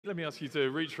Let me ask you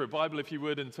to reach for a Bible, if you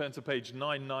would, and turn to page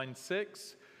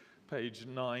 996. Page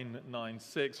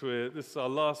 996. This is our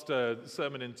last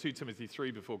sermon in 2 Timothy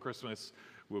 3 before Christmas.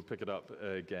 We'll pick it up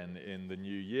again in the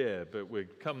new year. But we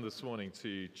come this morning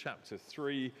to chapter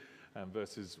 3 and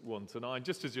verses 1 to 9.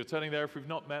 Just as you're turning there, if we've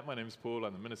not met, my name is Paul.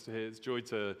 I'm the minister here. It's a joy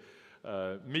to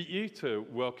meet you, to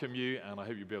welcome you, and I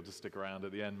hope you'll be able to stick around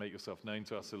at the end, make yourself known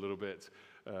to us a little bit.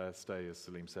 Stay, as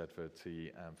Salim said, for tea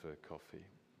and for coffee.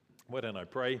 Why don't I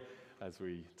pray as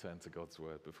we turn to God's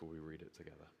word before we read it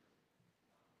together?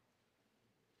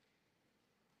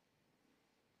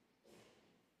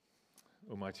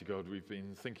 Almighty God, we've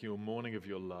been thinking all morning of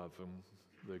your love and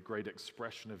the great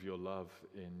expression of your love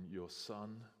in your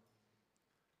Son,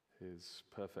 his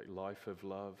perfect life of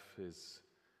love, his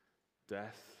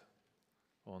death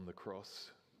on the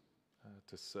cross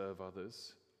to serve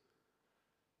others,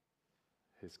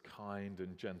 his kind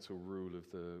and gentle rule of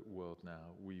the world now.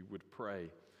 We would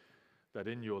pray that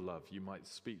in your love you might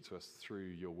speak to us through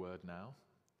your word now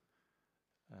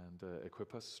and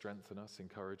equip us, strengthen us,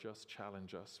 encourage us,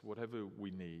 challenge us, whatever we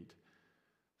need,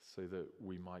 so that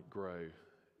we might grow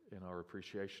in our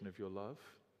appreciation of your love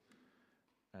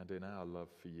and in our love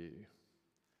for you.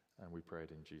 And we pray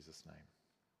it in Jesus' name.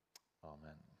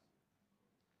 Amen.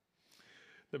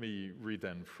 Let me read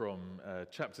then from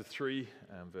chapter 3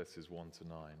 and verses 1 to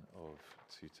 9 of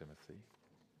 2 Timothy.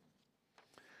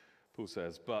 Paul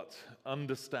says, "But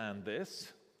understand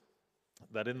this,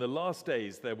 that in the last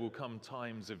days there will come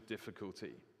times of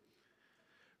difficulty.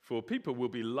 For people will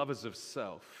be lovers of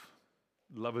self,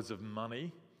 lovers of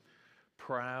money,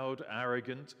 proud,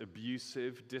 arrogant,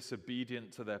 abusive,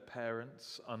 disobedient to their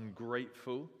parents,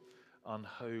 ungrateful,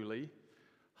 unholy,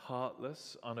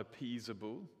 heartless,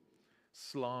 unappeasable,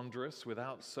 slanderous,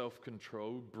 without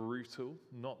self-control, brutal,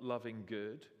 not loving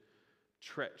good,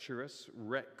 treacherous,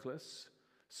 reckless,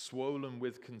 swollen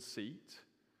with conceit,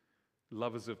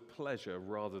 lovers of pleasure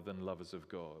rather than lovers of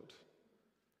God,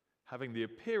 having the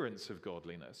appearance of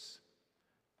godliness,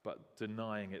 but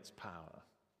denying its power.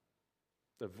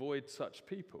 Avoid such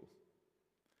people.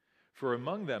 For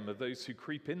among them are those who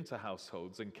creep into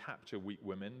households and capture weak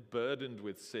women, burdened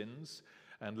with sins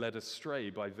and led astray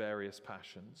by various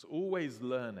passions, always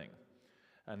learning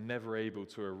and never able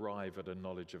to arrive at a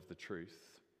knowledge of the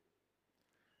truth.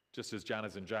 Just as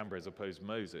Jannes and Jambres opposed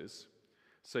Moses,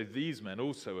 so these men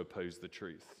also oppose the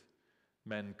truth,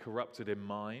 men corrupted in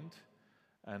mind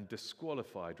and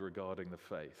disqualified regarding the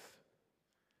faith.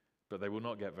 But they will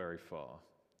not get very far,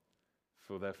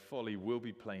 for their folly will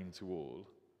be plain to all,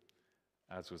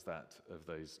 as was that of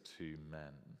those two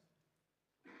men."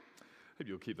 I hope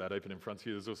you'll keep that open in front of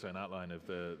you. There's also an outline of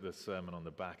the sermon on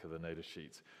the back of the notice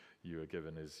sheet you were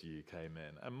given as you came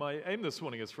in. And my aim this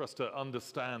morning is for us to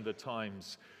understand the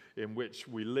times in which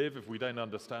we live. If we don't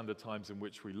understand the times in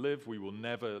which we live, we will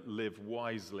never live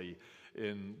wisely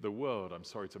in the world. I'm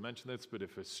sorry to mention this, but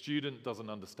if a student doesn't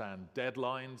understand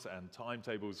deadlines and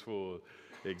timetables for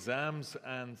exams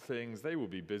and things, they will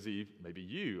be busy. Maybe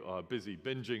you are busy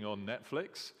binging on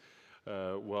Netflix,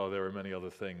 while there are many other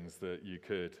things that you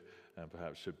could and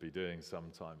perhaps should be doing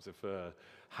sometimes. If a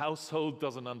household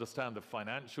doesn't understand the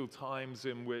financial times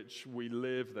in which we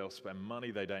live, they'll spend money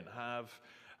they don't have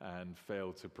and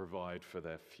fail to provide for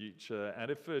their future. And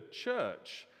if a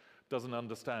church doesn't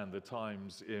understand the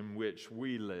times in which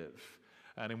we live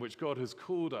and in which God has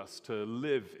called us to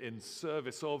live in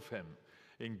service of him,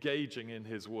 engaging in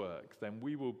his work, then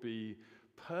we will be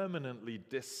permanently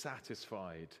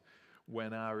dissatisfied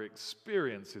when our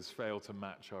experiences fail to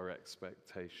match our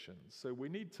expectations. So we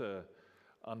need to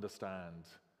understand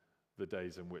the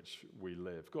days in which we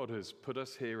live. God has put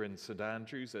us here in St.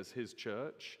 Andrews as his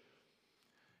church.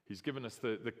 He's given us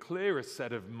the clearest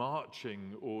set of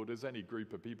marching orders any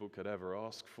group of people could ever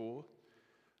ask for.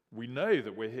 We know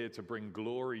that we're here to bring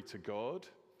glory to God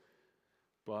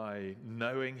by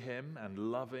knowing him and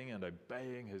loving and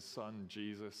obeying his Son,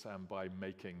 Jesus, and by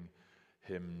making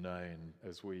him known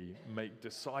as we make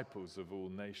disciples of all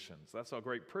nations. That's our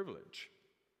great privilege.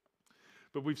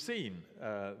 But we've seen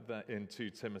that in 2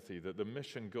 Timothy that the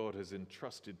mission God has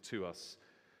entrusted to us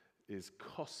is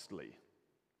costly.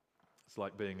 It's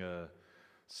like being a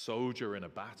soldier in a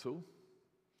battle,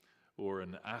 or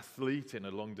an athlete in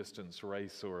a long-distance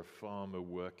race, or a farmer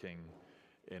working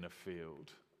in a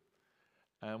field.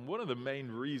 And one of the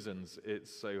main reasons it's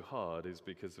so hard is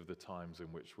because of the times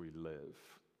in which we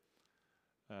live.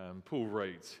 Paul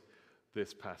wrote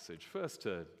this passage first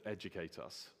to educate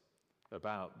us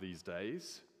about these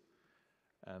days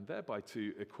and thereby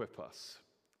to equip us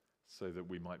so that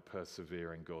we might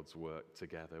persevere in God's work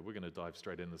together. We're going to dive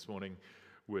straight in this morning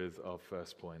with our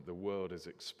first point. The world is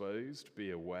exposed,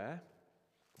 be aware.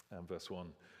 And verse 1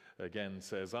 again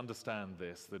says, understand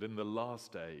this, that in the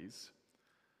last days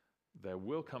there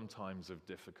will come times of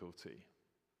difficulty.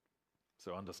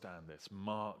 So understand this,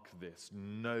 mark this,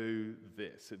 know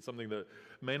this. It's something that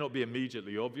may not be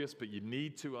immediately obvious, but you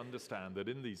need to understand that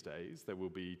in these days there will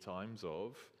be times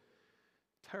of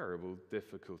terrible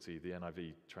difficulty. The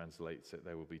NIV translates it,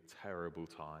 there will be terrible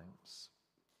times.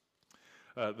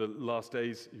 The last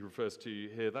days he refers to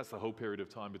here, that's the whole period of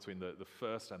time between the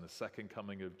first and the second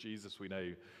coming of Jesus. We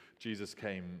know Jesus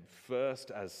came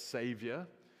first as Savior.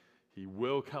 He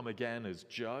will come again as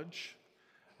Judge.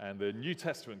 And the New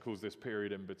Testament calls this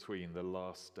period in between the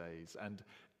last days. And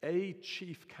a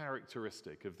chief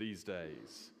characteristic of these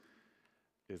days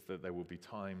is that there will be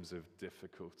times of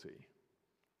difficulty.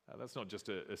 That's not just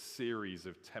a series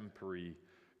of temporary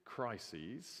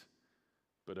crises,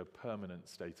 but a permanent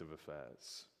state of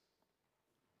affairs.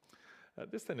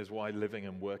 This then is why living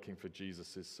and working for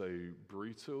Jesus is so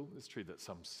brutal. It's true that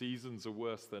some seasons are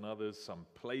worse than others, some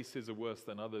places are worse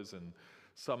than others, and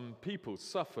some people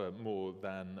suffer more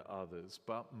than others.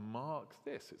 But mark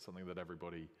this, it's something that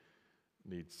everybody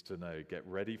needs to know. Get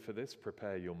ready for this,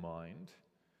 prepare your mind.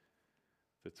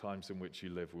 The times in which you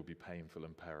live will be painful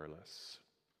and perilous.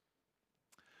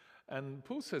 And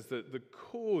Paul says that the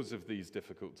cause of these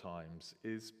difficult times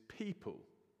is people,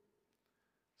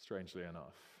 strangely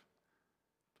enough.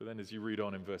 But then as you read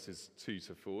on in verses 2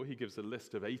 to 4, he gives a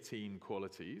list of 18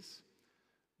 qualities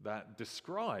that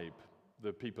describe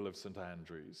the people of St.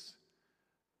 Andrews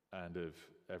and of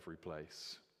every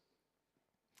place.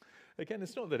 Again,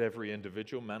 it's not that every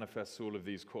individual manifests all of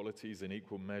these qualities in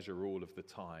equal measure all of the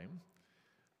time,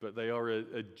 but they are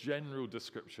a general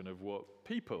description of what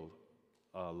people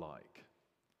are like.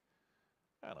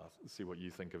 And I'll see what you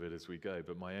think of it as we go,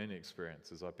 but my own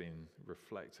experience as I've been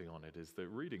reflecting on it is that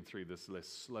reading through this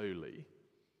list slowly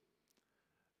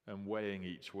and weighing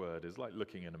each word is like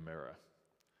looking in a mirror.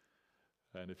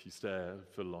 And if you stare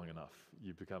for long enough,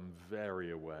 you become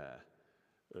very aware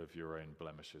of your own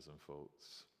blemishes and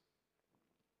faults.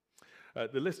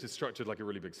 The list is structured like a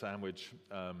really big sandwich.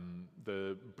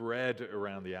 The bread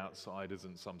around the outside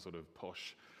isn't some sort of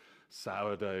posh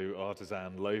sourdough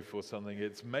artisan loaf or something.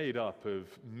 It's made up of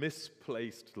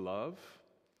misplaced love,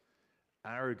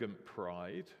 arrogant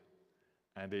pride,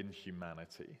 and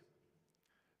inhumanity.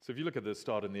 So if you look at the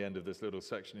start and the end of this little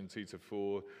section in 2 to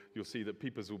 4, you'll see that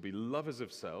people will be lovers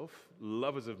of self,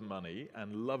 lovers of money,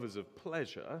 and lovers of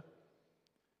pleasure,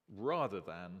 rather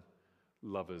than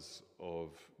lovers of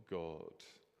God.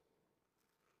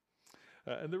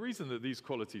 And the reason that these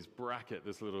qualities bracket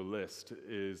this little list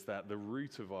is that the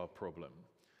root of our problem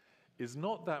is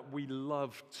not that we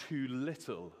love too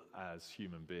little as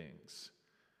human beings,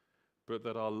 but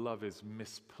that our love is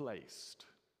misplaced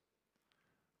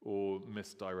or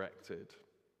misdirected.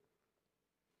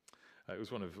 It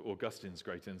was one of Augustine's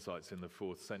great insights in the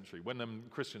 4th century. When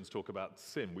Christians talk about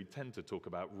sin, we tend to talk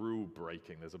about rule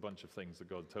breaking. There's a bunch of things that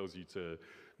God tells you to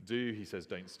do. He says,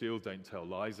 don't steal, don't tell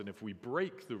lies. And if we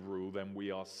break the rule, then we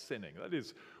are sinning. That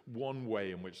is one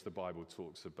way in which the Bible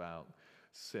talks about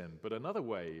sin. But another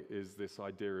way is this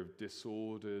idea of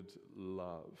disordered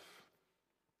love.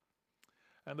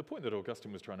 And the point that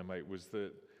Augustine was trying to make was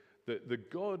that the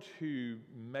God who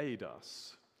made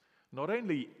us not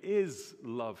only is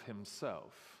love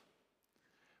himself,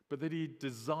 but that he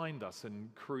designed us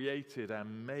and created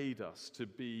and made us to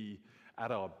be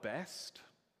at our best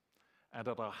and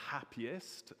at our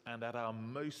happiest and at our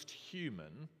most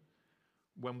human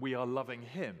when we are loving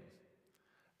him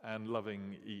and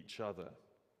loving each other.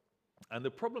 And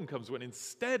the problem comes when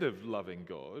instead of loving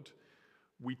God,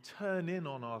 we turn in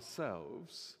on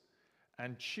ourselves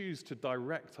and choose to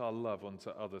direct our love onto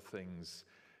other things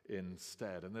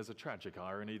instead. And there's a tragic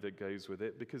irony that goes with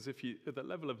it, because if you, at the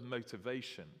level of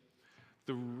motivation,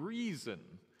 the reason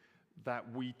that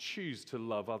we choose to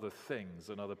love other things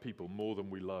and other people more than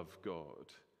we love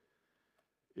God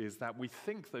is that we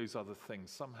think those other things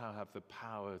somehow have the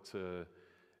power to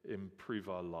improve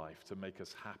our life, to make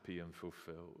us happy and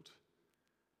fulfilled.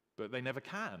 But they never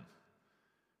can,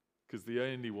 because the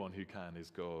only one who can is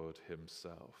God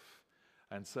himself.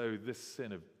 And so this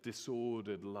sin of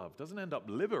disordered love doesn't end up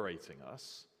liberating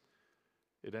us.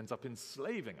 It ends up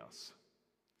enslaving us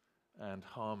and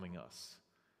harming us,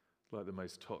 like the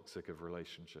most toxic of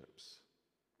relationships.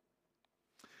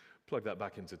 Plug that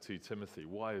back into 2 Timothy.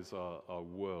 Why is our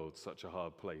world such a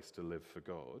hard place to live for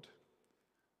God?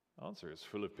 The answer is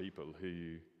full of people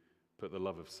who put the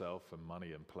love of self and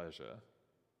money and pleasure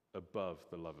above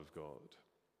the love of God.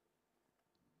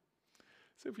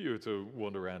 So if you were to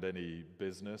wander around any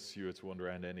business, you were to wander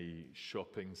around any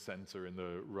shopping center in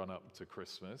the run-up to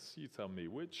Christmas, you tell me,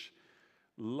 which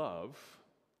Love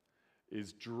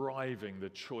is driving the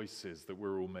choices that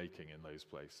we're all making in those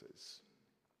places.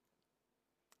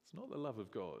 It's not the love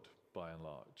of God, by and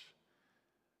large.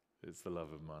 It's the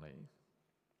love of money.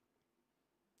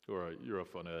 Or you're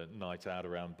off on a night out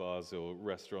around bars or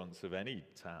restaurants of any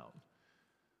town.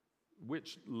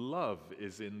 Which love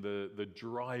is in the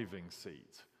driving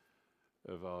seat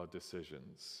of our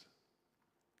decisions?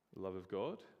 The love of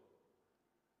God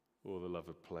or the love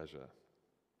of pleasure?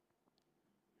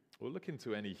 Or look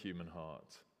into any human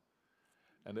heart.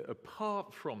 And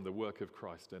apart from the work of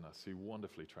Christ in us, who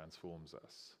wonderfully transforms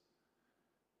us,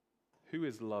 who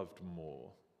is loved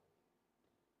more?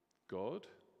 God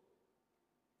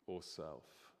or self?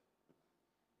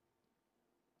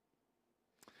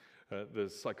 The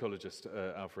psychologist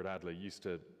Alfred Adler used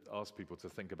to ask people to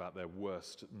think about their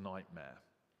worst nightmare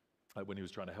when he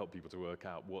was trying to help people to work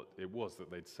out what it was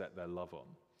that they'd set their love on.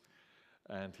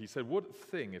 And he said, what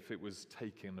thing, if it was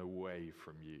taken away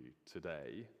from you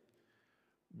today,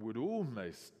 would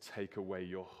almost take away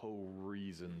your whole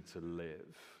reason to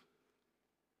live?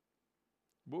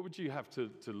 What would you have to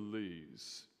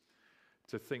lose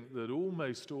to think that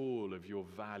almost all of your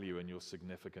value and your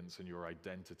significance and your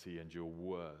identity and your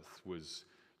worth was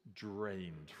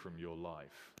drained from your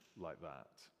life like that?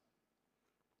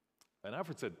 And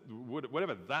Alfred said,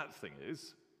 whatever that thing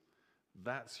is,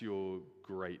 that's your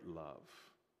great love.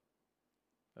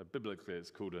 Biblically, it's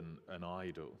called an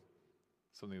idol,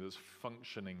 something that's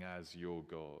functioning as your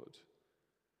God.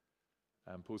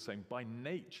 And Paul's saying, by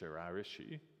nature, our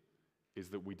issue is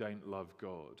that we don't love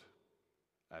God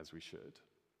as we should.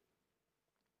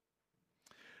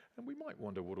 And we might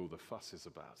wonder what all the fuss is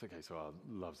about. Okay, so our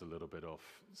love's a little bit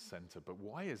off center, but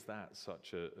why is that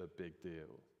such a big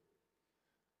deal?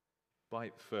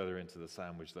 Bite further into the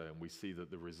sandwich, though, and we see that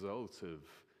the result of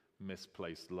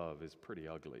misplaced love is pretty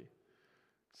ugly.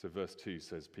 So verse 2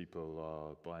 says people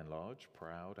are, by and large,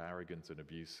 proud, arrogant, and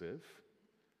abusive.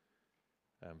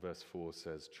 And verse 4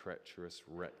 says treacherous,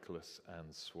 reckless,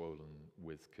 and swollen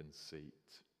with conceit.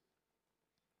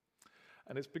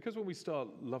 And it's because when we start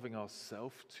loving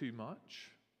ourselves too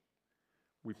much,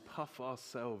 we puff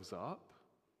ourselves up,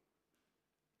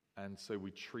 and so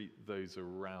we treat those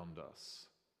around us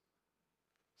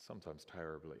sometimes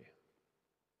terribly.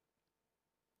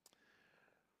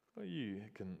 Well, you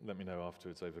can let me know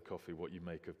afterwards over coffee what you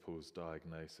make of Paul's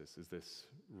diagnosis. Is this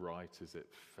right? Is it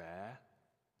fair?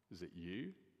 Is it you?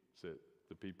 Is it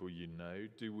the people you know?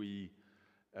 Do we,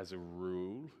 as a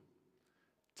rule,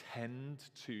 tend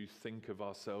to think of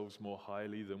ourselves more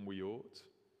highly than we ought?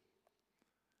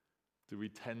 Do we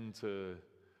tend to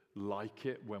like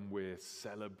it when we're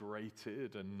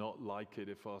celebrated and not like it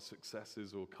if our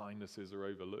successes or kindnesses are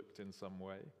overlooked in some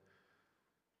way?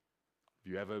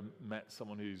 Have you ever met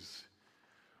someone who's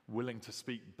willing to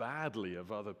speak badly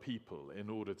of other people in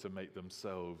order to make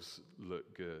themselves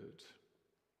look good?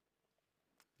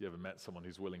 You ever met someone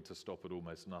who's willing to stop at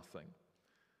almost nothing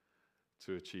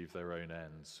to achieve their own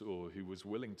ends, or who was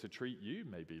willing to treat you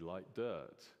maybe like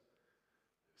dirt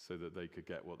so that they could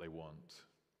get what they want?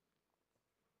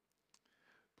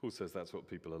 Paul says that's what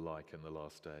people are like in the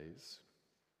last days.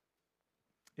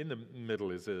 In the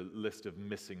middle is a list of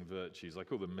missing virtues. I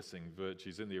call them missing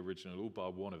virtues. In the original, all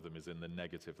bar one of them is in the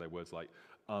negative. They're words like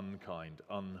unkind,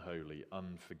 unholy,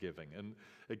 unforgiving. And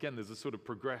again, there's a sort of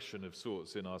progression of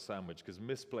sorts in our sandwich, because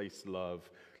misplaced love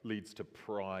leads to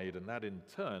pride, and that in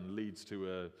turn leads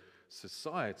to a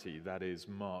society that is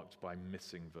marked by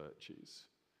missing virtues.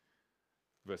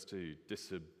 Verse 2,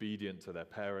 disobedient to their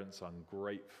parents,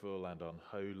 ungrateful and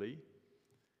unholy,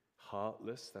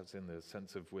 heartless, that's in the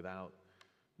sense of without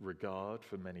regard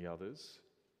for many others,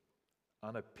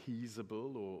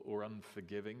 unappeasable or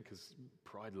unforgiving, because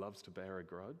pride loves to bear a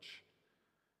grudge,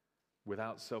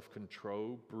 without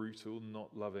self-control, brutal,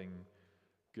 not loving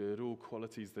good, all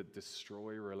qualities that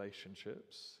destroy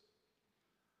relationships.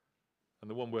 And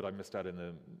the one word I missed out in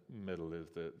the middle is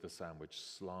the sandwich,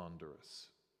 slanderous.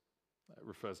 It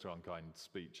refers to unkind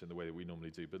speech in the way that we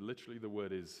normally do, but literally the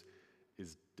word is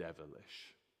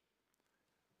devilish.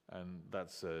 And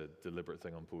that's a deliberate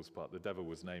thing on Paul's part. The devil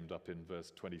was named up in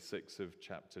verse 26 of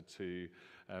chapter 2.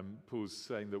 Paul's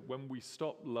saying that when we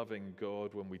stop loving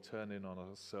God, when we turn in on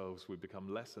ourselves, we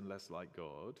become less and less like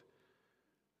God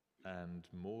and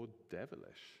more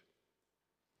devilish.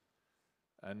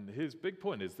 And his big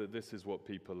point is that this is what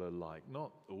people are like.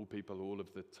 Not all people all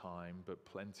of the time, but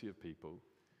plenty of people,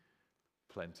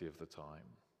 plenty of the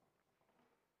time.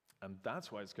 And that's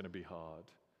why it's going to be hard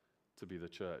to be the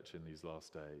church in these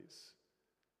last days,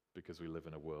 because we live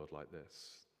in a world like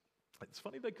this. It's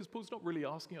funny though, because Paul's not really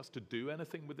asking us to do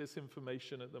anything with this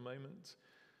information at the moment.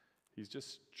 He's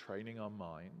just training our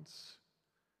minds,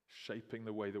 shaping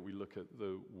the way that we look at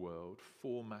the world,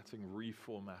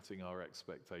 reformatting our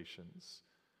expectations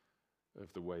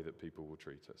of the way that people will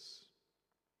treat us.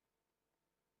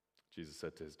 Jesus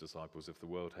said to his disciples, "If the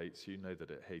world hates you, know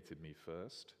that it hated me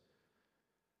first.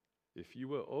 If you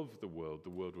were of the world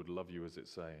would love you as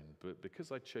its own. But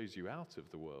because I chose you out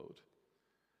of the world,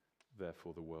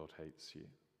 therefore the world hates you."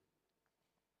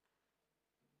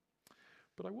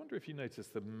 But I wonder if you notice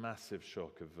the massive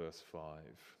shock of verse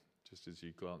 5, just as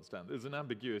you glance down. There's an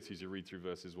ambiguity as you read through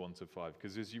verses 1 to 5,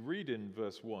 because as you read in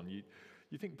verse 1,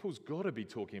 you think Paul's got to be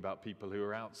talking about people who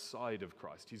are outside of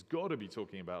Christ. He's got to be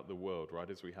talking about the world, right,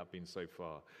 as we have been so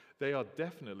far. They are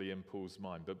definitely in Paul's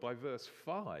mind. But by verse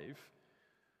 5,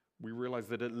 we realize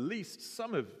that at least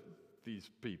some of these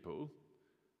people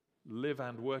live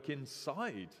and work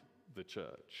inside the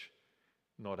church,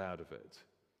 not out of it.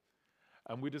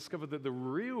 And we discover that the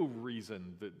real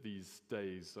reason that these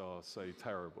days are so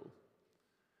terrible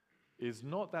is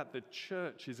not that the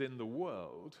church is in the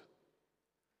world,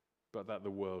 but that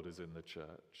the world is in the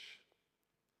church.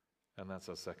 And that's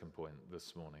our second point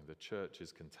this morning. The church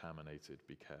is contaminated.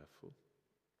 Be careful.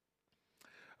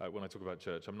 When I talk about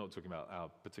church, I'm not talking about our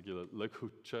particular local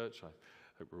church. I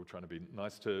hope we're all trying to be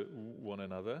nice to one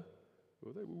another.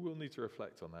 Although we will need to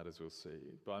reflect on that, as we'll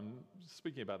see. But I'm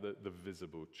speaking about the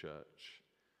visible church.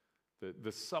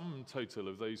 The sum total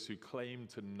of those who claim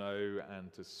to know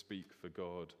and to speak for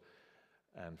God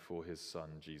and for his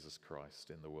Son, Jesus Christ,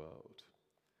 in the world.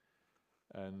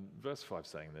 And verse 5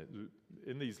 saying that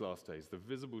in these last days, the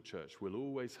visible church will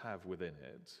always have within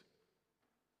it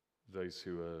those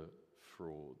who are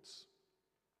frauds.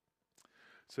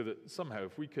 So that somehow,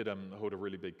 if we could hold a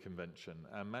really big convention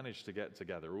and manage to get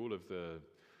together all of the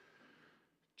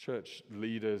church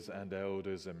leaders and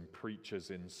elders and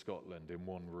preachers in Scotland in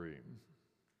one room,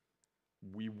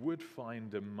 we would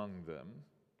find among them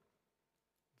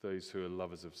those who are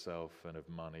lovers of self and of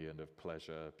money and of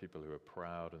pleasure, people who are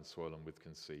proud and swollen with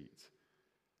conceit,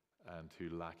 and who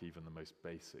lack even the most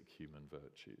basic human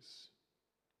virtues.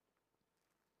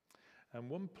 And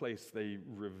one place they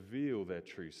reveal their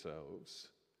true selves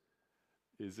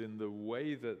is in the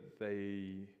way that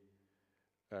they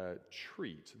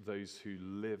treat those who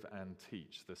live and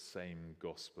teach the same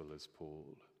gospel as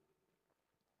Paul.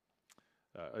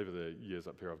 Over the years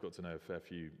up here, I've got to know a fair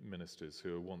few ministers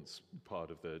who were once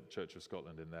part of the Church of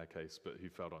Scotland in their case, but who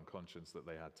felt on conscience that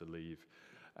they had to leave.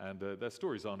 And their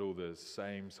stories aren't all the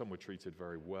same. Some were treated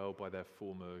very well by their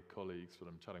former colleagues, but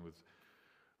I'm chatting with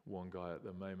one guy at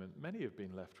the moment. Many have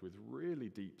been left with really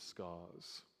deep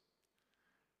scars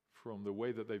from the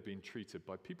way that they've been treated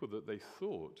by people that they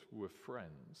thought were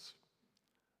friends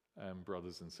and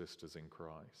brothers and sisters in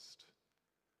Christ.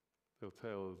 They'll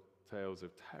tell tales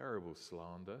of terrible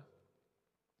slander,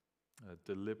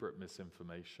 deliberate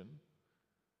misinformation,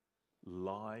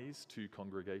 lies to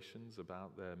congregations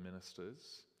about their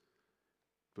ministers,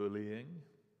 bullying,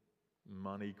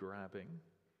 money grabbing.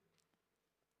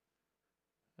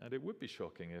 And it would be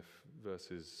shocking if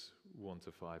verses 1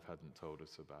 to 5 hadn't told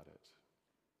us about it.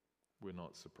 We're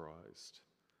not surprised.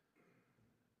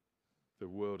 The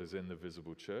world is in the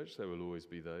visible church. There will always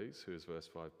be those who, as verse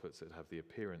 5 puts it, have the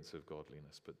appearance of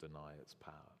godliness but deny its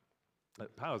power.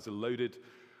 Power is a loaded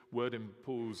word in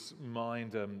Paul's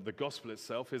mind. The gospel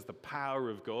itself is the power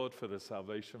of God for the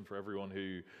salvation for everyone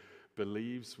who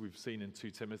believes. We've seen in 2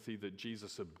 Timothy that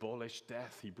Jesus abolished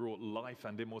death. He brought life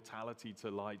and immortality to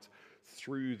light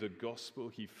through the gospel.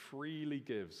 He freely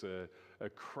gives a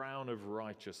crown of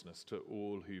righteousness to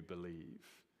all who believe.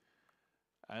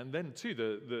 And then too,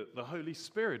 the Holy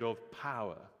Spirit of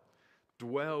power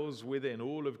dwells within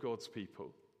all of God's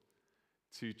people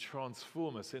to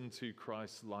transform us into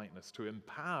Christ's likeness, to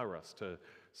empower us to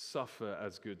suffer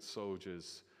as good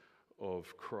soldiers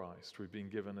of Christ. We've been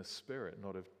given a spirit,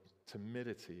 not of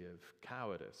timidity, of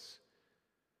cowardice,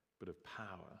 but of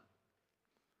power.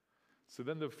 So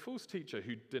then the false teacher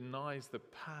who denies the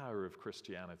power of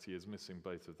Christianity is missing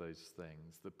both of those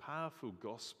things. The powerful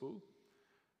gospel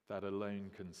that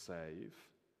alone can save,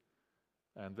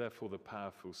 and therefore the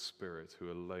powerful Spirit who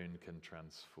alone can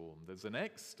transform. There's an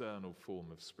external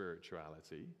form of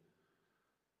spirituality,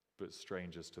 but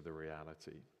strangers to the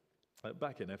reality.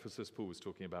 Back in Ephesus, Paul was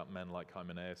talking about men like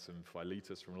Hymenaeus and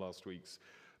Philetus from last week's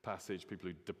passage, people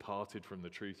who departed from the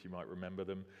truth. You might remember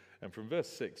them. And from verse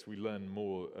 6, we learn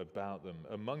more about them.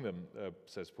 Among them,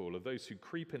 says Paul, are those who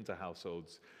creep into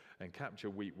households and capture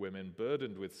weak women,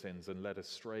 burdened with sins and led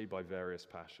astray by various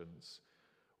passions,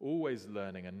 always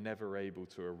learning and never able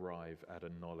to arrive at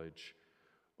a knowledge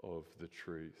of the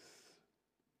truth.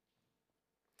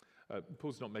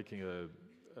 Paul's not making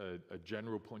a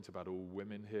general point about all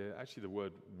women here. Actually, the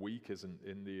word weak isn't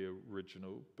in the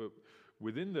original, but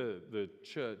within the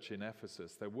church in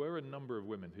Ephesus, there were a number of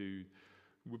women who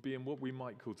would be in what we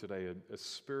might call today a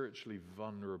spiritually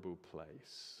vulnerable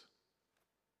place.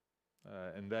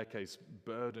 In their case,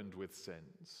 burdened with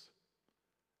sins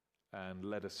and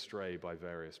led astray by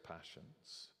various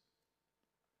passions.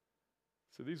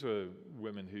 So these were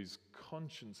women whose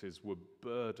consciences were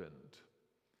burdened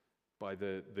by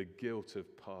the guilt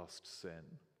of past sin,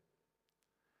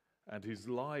 and whose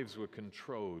lives were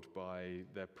controlled by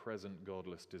their present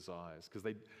godless desires, because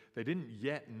they didn't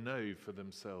yet know for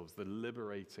themselves the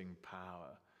liberating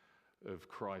power of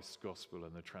Christ's gospel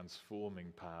and the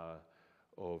transforming power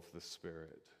of the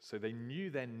Spirit. So they knew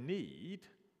their need,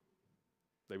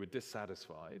 they were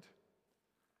dissatisfied,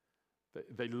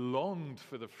 they longed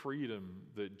for the freedom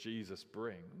that Jesus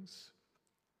brings.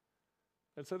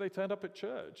 And so they turned up at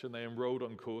church and they enrolled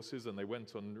on courses and they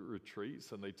went on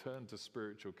retreats and they turned to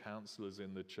spiritual counselors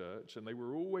in the church, and they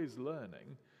were always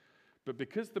learning. But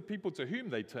because the people to whom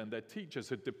they turned, their teachers,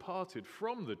 had departed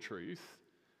from the truth,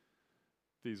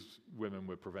 these women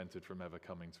were prevented from ever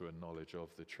coming to a knowledge of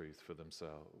the truth for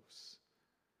themselves.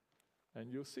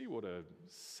 And you'll see what a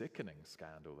sickening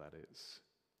scandal that is.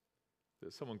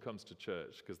 That someone comes to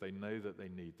church because they know that they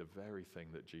need the very thing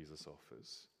that Jesus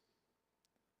offers.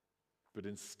 But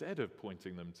instead of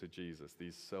pointing them to Jesus,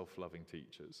 these self-loving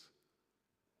teachers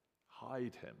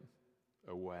hide him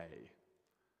away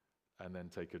and then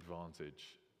take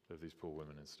advantage of these poor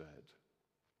women instead.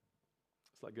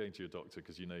 It's like going to your doctor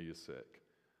because you know you're sick,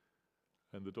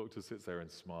 and the doctor sits there and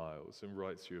smiles and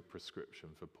writes you a prescription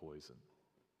for poison.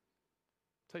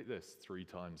 Take this 3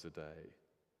 times a day.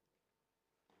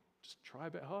 Just try a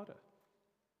bit harder.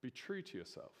 Be true to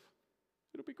yourself.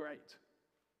 It'll be great.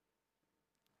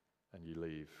 And you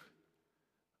leave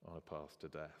on a path to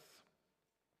death.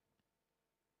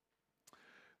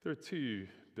 There are 2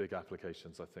 big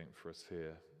applications, I think, for us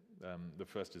here. The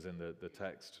first is in the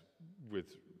text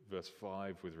with verse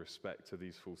 5 with respect to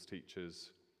these false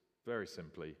teachers. Very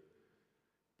simply,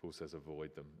 Paul says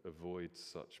avoid them. Avoid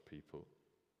such people.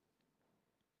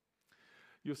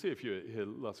 You'll see if you were here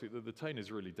last week that the tone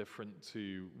is really different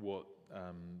to what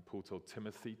Paul told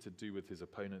Timothy to do with his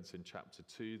opponents in chapter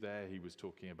 2 there. He was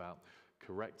talking about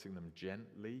correcting them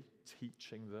gently,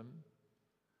 teaching them,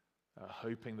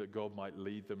 hoping that God might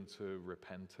lead them to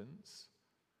repentance.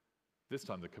 This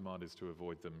time the command is to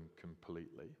avoid them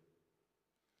completely.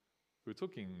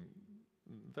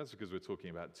 That's because we're talking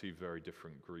about 2 very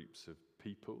different groups of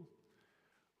people,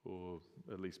 or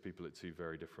at least people at 2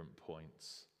 very different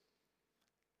points.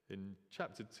 In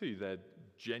chapter 2, they're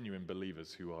genuine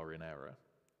believers who are in error.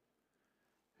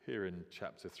 Here in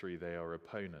chapter 3, they are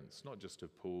opponents, not just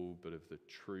of Paul, but of the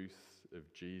truth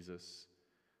of Jesus.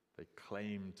 They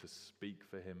claim to speak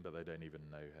for him, but they don't even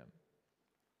know him.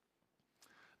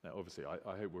 Now, obviously,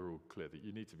 I hope we're all clear that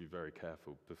you need to be very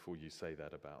careful before you say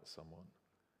that about someone.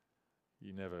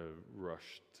 You never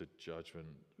rush to judgment.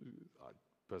 I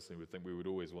personally would think we would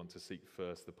always want to seek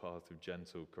first the path of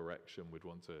gentle correction. We'd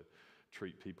want to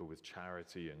treat people with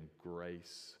charity and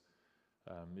grace,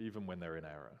 even when they're in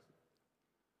error.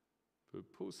 But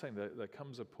Paul's saying that there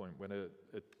comes a point when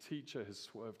a teacher has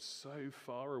swerved so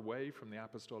far away from the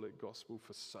apostolic gospel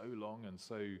for so long and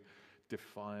so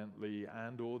defiantly,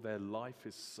 and or their life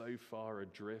is so far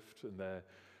adrift, and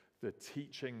the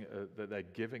teaching that they're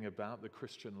giving about the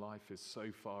Christian life is so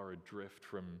far adrift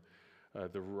from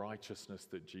the righteousness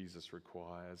that Jesus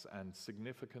requires, and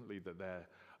significantly that they're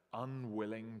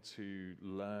unwilling to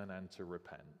learn and to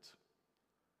repent.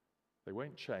 They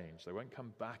won't change. They won't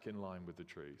come back in line with the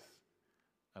truth.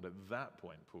 And at that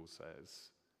point, Paul says,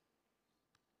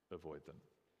 avoid them.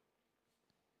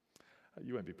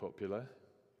 You won't be popular.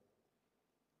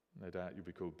 No doubt you'll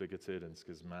be called bigoted and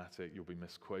schismatic. You'll be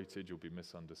misquoted. You'll be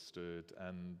misunderstood.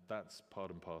 And that's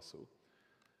part and parcel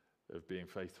of being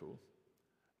faithful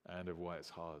and of why it's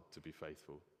hard to be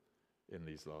faithful in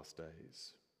these last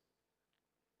days.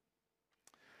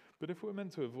 But if we're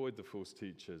meant to avoid the false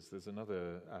teachers, there's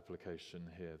another application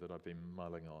here that I've been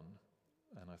mulling on,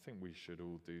 and I think we should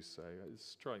all do so. It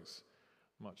strikes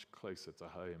much closer to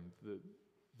home,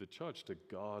 the charge to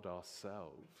guard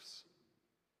ourselves.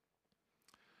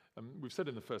 We've said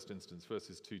in the first instance,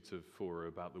 verses 2 to 4 are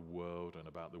about the world and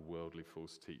about the worldly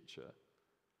false teacher.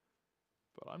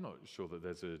 But I'm not sure that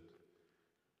there's a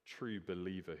true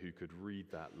believer who could read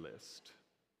that list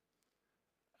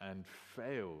and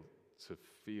fail to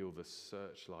feel the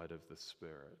searchlight of the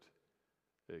Spirit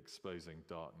exposing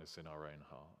darkness in our own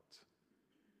heart.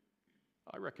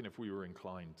 I reckon if we were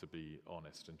inclined to be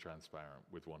honest and transparent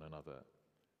with one another,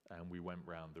 and we went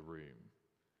round the room,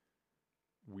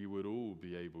 we would all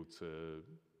be able to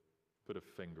put a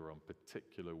finger on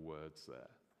particular words there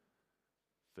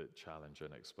that challenge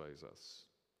and expose us.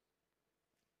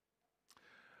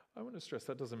 I want to stress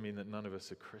that doesn't mean that none of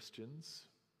us are Christians.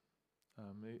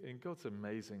 In God's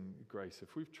amazing grace,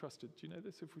 if we've trusted, do you know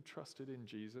this? If we've trusted in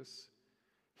Jesus,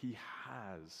 he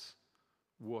has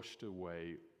washed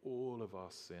away all of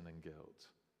our sin and guilt.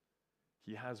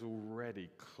 He has already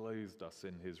clothed us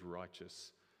in his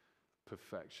righteous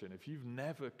perfection. If you've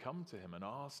never come to him and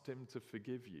asked him to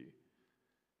forgive you,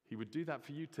 he would do that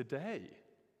for you today.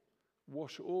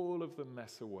 Wash all of the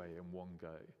mess away in one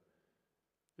go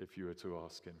if you were to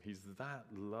ask him. He's that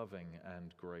loving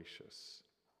and gracious.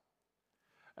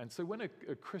 And so when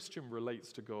a Christian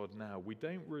relates to God now, we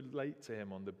don't relate to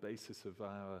him on the basis of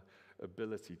our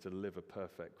ability to live a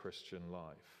perfect Christian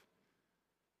life,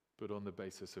 but on the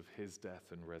basis of his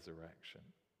death and resurrection.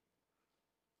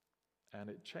 And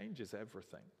it changes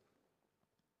everything.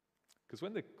 Because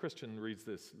when the Christian reads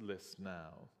this list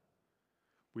now,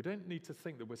 we don't need to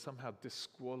think that we're somehow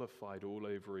disqualified all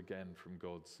over again from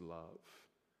God's love,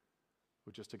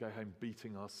 or just to go home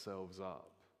beating ourselves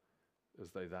up as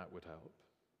though that would help.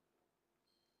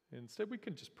 Instead, we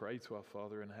can just pray to our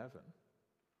Father in heaven,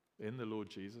 in the Lord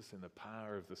Jesus, in the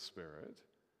power of the Spirit,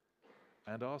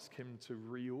 and ask him to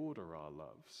reorder our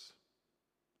loves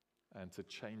and to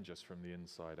change us from the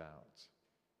inside out.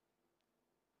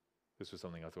 This was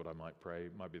something I thought I might pray.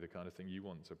 It might be the kind of thing you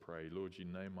want to pray. Lord, you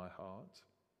know my heart.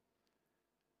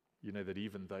 You know that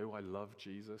even though I love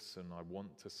Jesus and I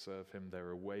want to serve him, there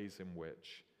are ways in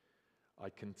which I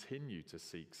continue to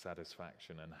seek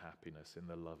satisfaction and happiness in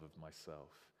the love of myself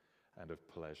and of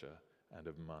pleasure and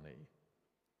of money.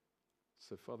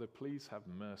 So, Father, please have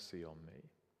mercy on me.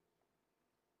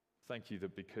 Thank you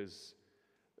that because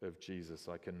of Jesus,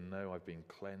 I can know I've been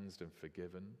cleansed and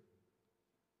forgiven.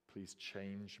 Please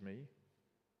change me.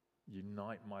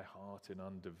 Unite my heart in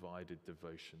undivided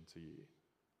devotion to you.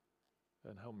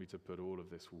 And help me to put all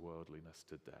of this worldliness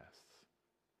to death.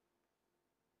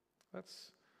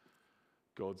 That's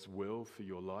God's will for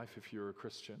your life if you're a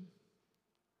Christian.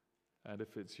 And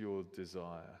if it's your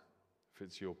desire, if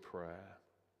it's your prayer,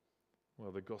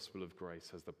 well, the gospel of grace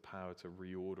has the power to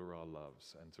reorder our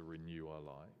loves and to renew our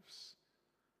lives.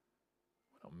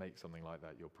 Why not make something like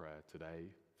that your prayer today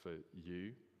for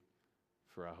you,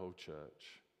 for our whole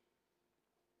church?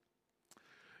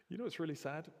 You know what's really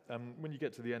sad? When you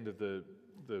get to the end of the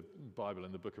Bible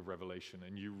in the book of Revelation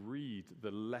and you read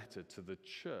the letter to the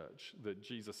church that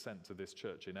Jesus sent to this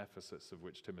church in Ephesus, of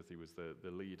which Timothy was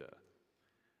the leader,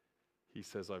 he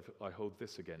says, I hold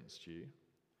this against you.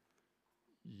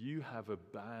 You have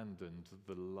abandoned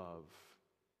the love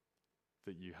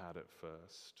that you had at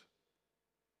first.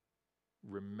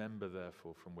 Remember,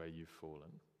 therefore, from where you've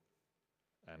fallen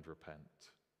and repent.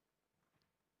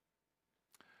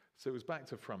 So it was back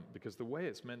to front, because the way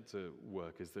it's meant to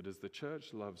work is that as the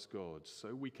church loves God,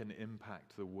 so we can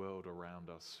impact the world around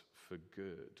us for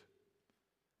good.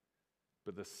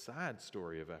 But the sad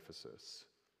story of Ephesus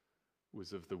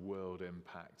was of the world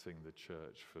impacting the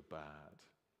church for bad.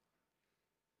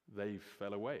 They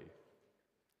fell away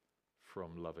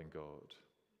from loving God.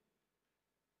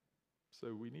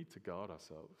 So we need to guard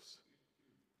ourselves,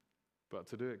 but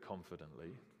to do it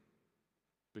confidently,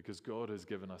 because God has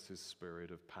given us his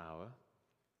spirit of power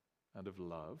and of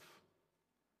love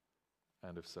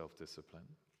and of self-discipline.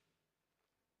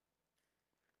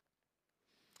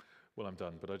 Well, I'm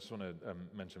done, but I just want to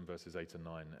mention verses 8 and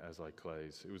 9 as I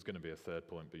close. It was going to be a third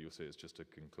point, but you'll see it's just a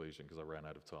conclusion because I ran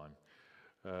out of time.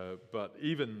 But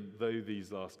even though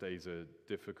these last days are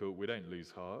difficult, we don't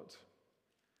lose heart.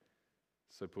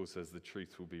 So Paul says the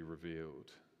truth will be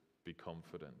revealed. Be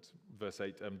confident. Verse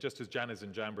 8, just as Jannes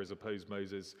and Jambres opposed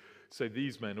Moses, so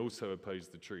these men also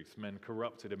opposed the truth, men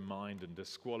corrupted in mind and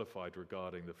disqualified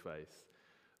regarding the faith.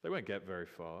 They won't get very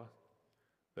far.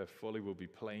 Their folly will be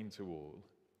plain to all,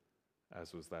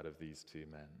 as was that of these two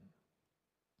men.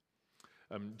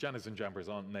 Jannes and Jambres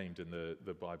aren't named in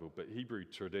the Bible, but Hebrew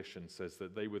tradition says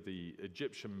that they were the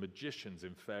Egyptian magicians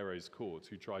in Pharaoh's court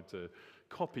who tried to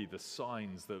copy the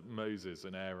signs that Moses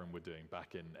and Aaron were doing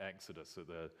back in Exodus at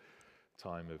the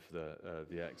time of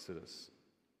the Exodus.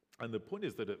 And the point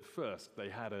is that at first they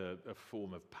had a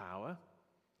form of power.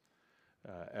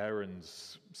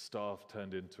 Aaron's staff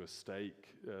turned into a steak.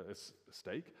 That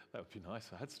would be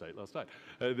nice. I had steak last night.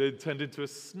 They turned into a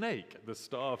snake. The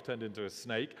staff turned into a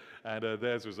snake, and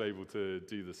theirs was able to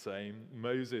do the same.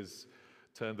 Moses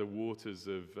turned the waters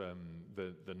of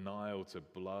the Nile to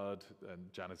blood,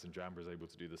 and Jannes and Jambres able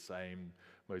to do the same.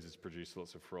 Moses produced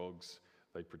lots of frogs.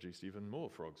 They produced even more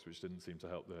frogs, which didn't seem to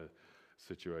help the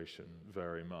situation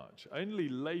very much. Only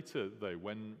later, though,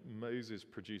 when Moses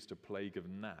produced a plague of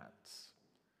gnats,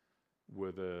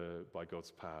 by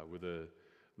God's power, were the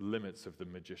limits of the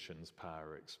magician's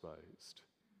power exposed.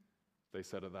 They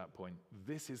said at that point,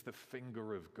 this is the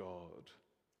finger of God.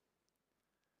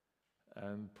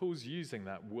 And Paul's using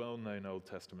that well-known Old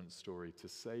Testament story to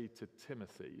say to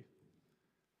Timothy,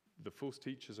 the false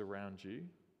teachers around you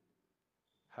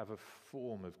have a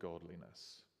form of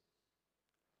godliness,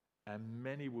 and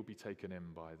many will be taken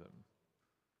in by them.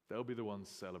 They'll be the ones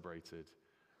celebrated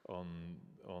on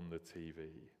the TV.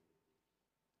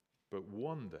 But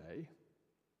one day,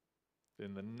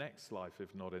 in the next life,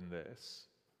 if not in this,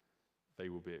 they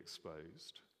will be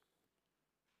exposed.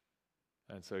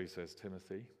 And so he says,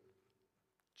 Timothy,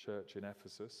 church in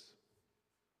Ephesus,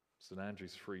 St.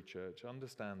 Andrew's Free Church,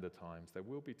 understand the times. There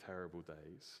will be terrible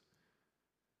days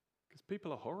because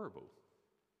people are horrible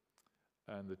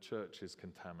and the church is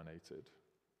contaminated.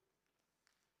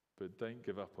 But don't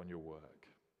give up on your work.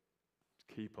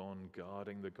 Keep on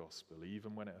guarding the gospel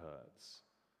even when it hurts,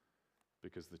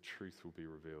 because the truth will be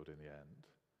revealed in the end.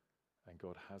 And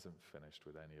God hasn't finished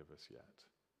with any of us yet.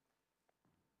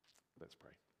 Let's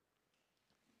pray.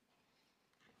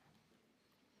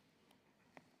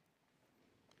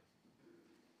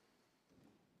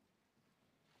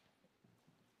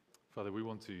 Father, we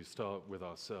want to start with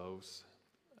ourselves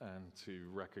and to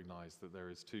recognize that there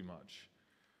is too much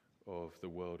of the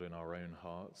world in our own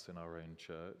hearts, in our own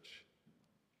church.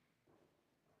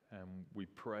 And we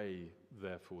pray,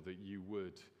 therefore, that you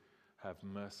would have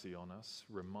mercy on us,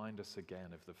 remind us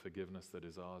again of the forgiveness that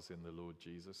is ours in the Lord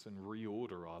Jesus, and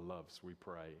reorder our loves, we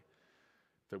pray,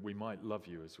 that we might love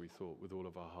you as we thought with all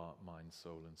of our heart, mind,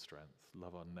 soul, and strength,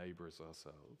 love our neighbor as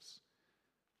ourselves,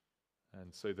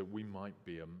 and so that we might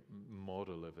be a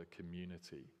model of a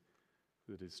community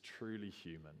that is truly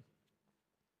human,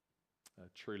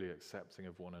 truly accepting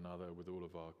of one another with all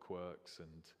of our quirks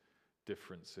and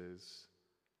differences,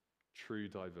 true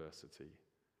diversity,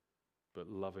 but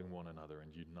loving one another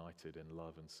and united in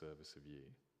love and service of you.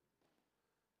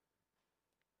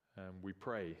 And we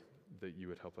pray that you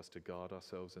would help us to guard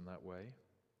ourselves in that way.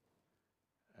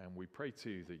 And we pray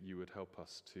too that you would help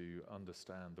us to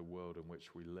understand the world in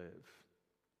which we live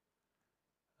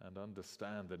and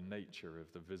understand the nature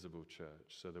of the visible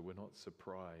church so that we're not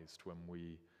surprised when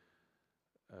we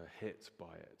are hit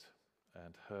by it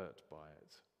and hurt by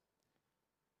it,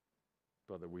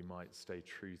 but that we might stay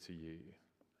true to you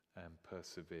and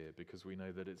persevere, because we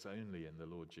know that it's only in the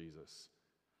Lord Jesus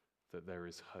that there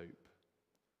is hope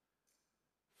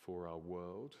for our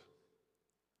world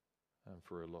and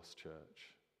for a lost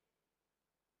church.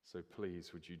 So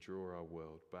please, would you draw our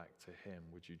world back to him?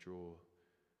 Would you draw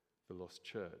the lost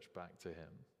church back to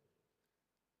him?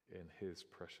 In his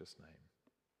precious name.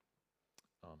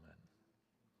 Amen.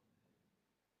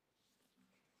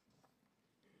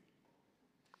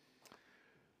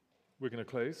 We're going to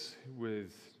close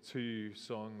with two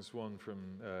songs, one from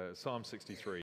Psalm 63.